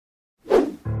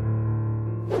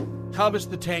Thomas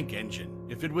the Tank Engine.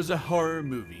 If it was a horror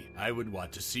movie, I would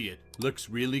want to see it. Looks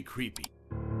really creepy.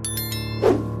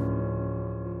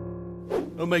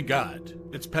 Oh my god,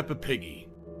 it's Peppa Piggy.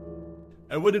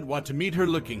 I wouldn't want to meet her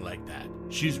looking like that.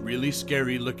 She's really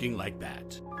scary looking like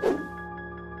that.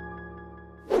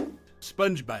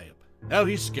 SpongeBob. Now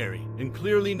he's scary and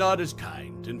clearly not as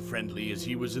kind and friendly as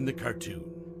he was in the cartoon.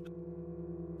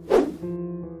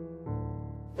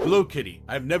 Hello Kitty.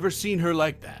 I've never seen her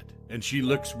like that, and she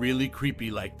looks really creepy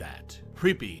like that.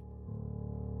 Creepy.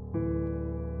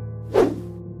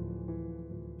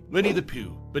 Winnie the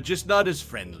Pooh, but just not as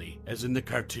friendly as in the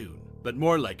cartoon, but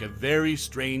more like a very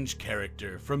strange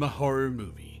character from a horror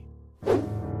movie.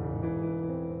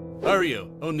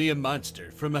 Mario, only a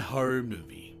monster from a horror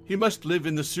movie. He must live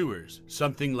in the sewers,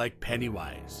 something like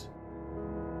Pennywise.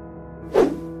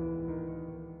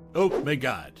 Oh my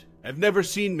god, I've never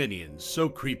seen Minions so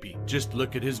creepy. Just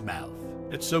look at his mouth.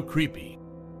 It's so creepy.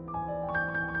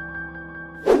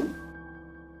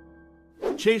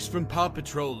 Chase from Paw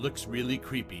Patrol looks really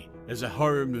creepy as a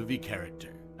horror movie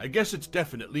character. I guess it's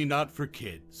definitely not for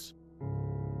kids.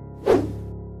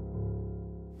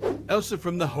 Elsa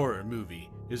from the horror movie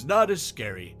is not as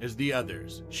scary as the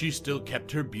others. She still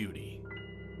kept her beauty.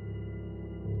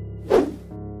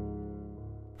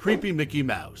 Creepy Mickey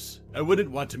Mouse. I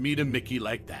wouldn't want to meet a Mickey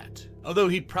like that, although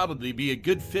he'd probably be a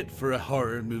good fit for a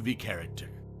horror movie character.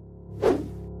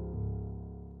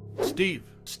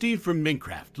 Steve from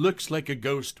Minecraft looks like a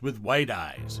ghost with white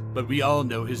eyes, but we all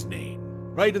know his name.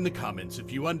 Write in the comments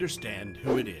if you understand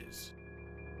who it is.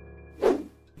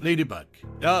 Ladybug.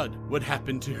 God, what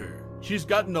happened to her? She's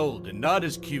gotten old and not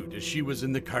as cute as she was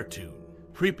in the cartoon.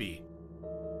 Creepy.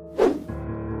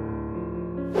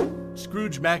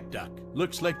 Scrooge McDuck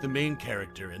looks like the main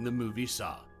character in the movie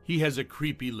Saw. He has a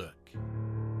creepy look.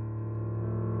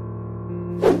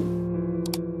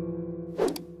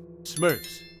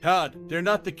 Smurfs. God, they're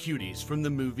not the cuties from the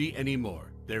movie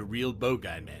anymore. They're real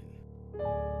bogai men.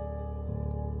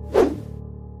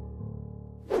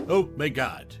 Oh my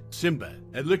god, Simba.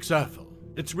 It looks awful.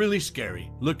 It's really scary.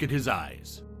 Look at his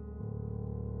eyes.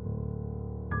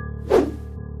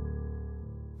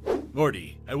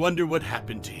 Morty. I wonder what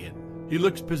happened to him. He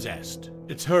looks possessed.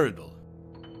 It's horrible.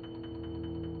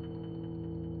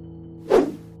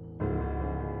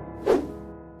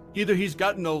 Either he's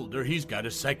gotten old or he's got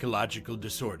a psychological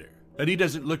disorder, but he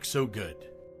doesn't look so good.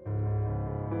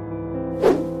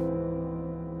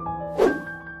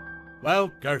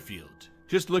 Wow, Garfield.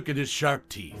 Just look at his sharp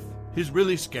teeth. He's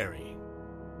really scary.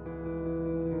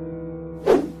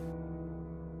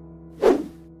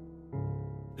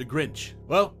 The Grinch.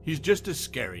 Well, he's just as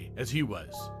scary as he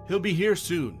was. He'll be here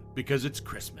soon because it's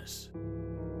Christmas.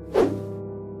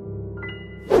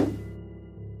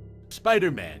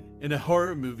 Spider-Man. In a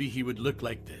horror movie, he would look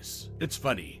like this. It's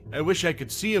funny. I wish I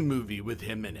could see a movie with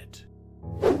him in it.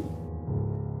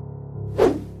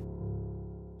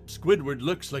 Squidward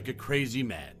looks like a crazy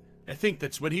man. I think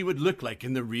that's what he would look like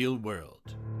in the real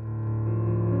world.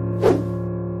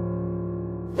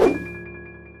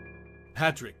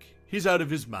 Patrick. He's out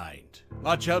of his mind.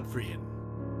 Watch out for him.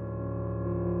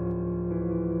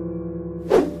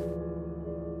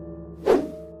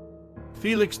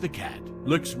 Felix the cat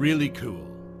looks really cool.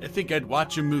 I think I'd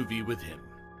watch a movie with him.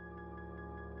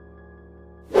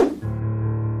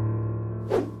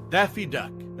 Daffy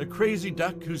Duck, a crazy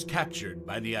duck who's captured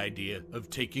by the idea of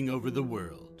taking over the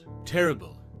world.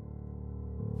 Terrible.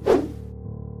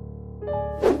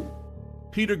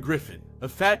 Peter Griffin, a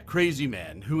fat crazy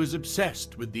man who is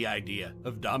obsessed with the idea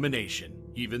of domination,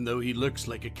 even though he looks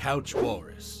like a couch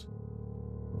walrus.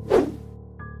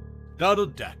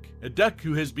 Donald Duck, a duck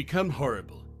who has become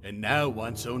horrible and now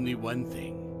wants only one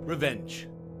thing. Revenge.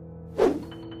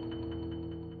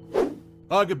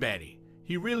 Ogabany.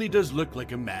 He really does look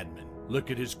like a madman.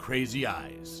 Look at his crazy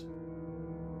eyes.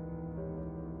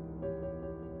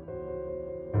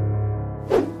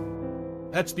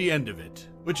 That's the end of it.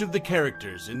 Which of the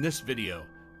characters in this video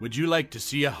would you like to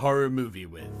see a horror movie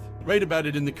with? Write about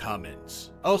it in the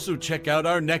comments. Also check out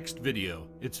our next video.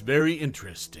 It's very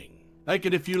interesting. Like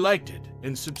it if you liked it,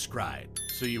 and subscribe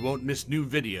so you won't miss new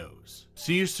videos.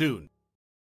 See you soon.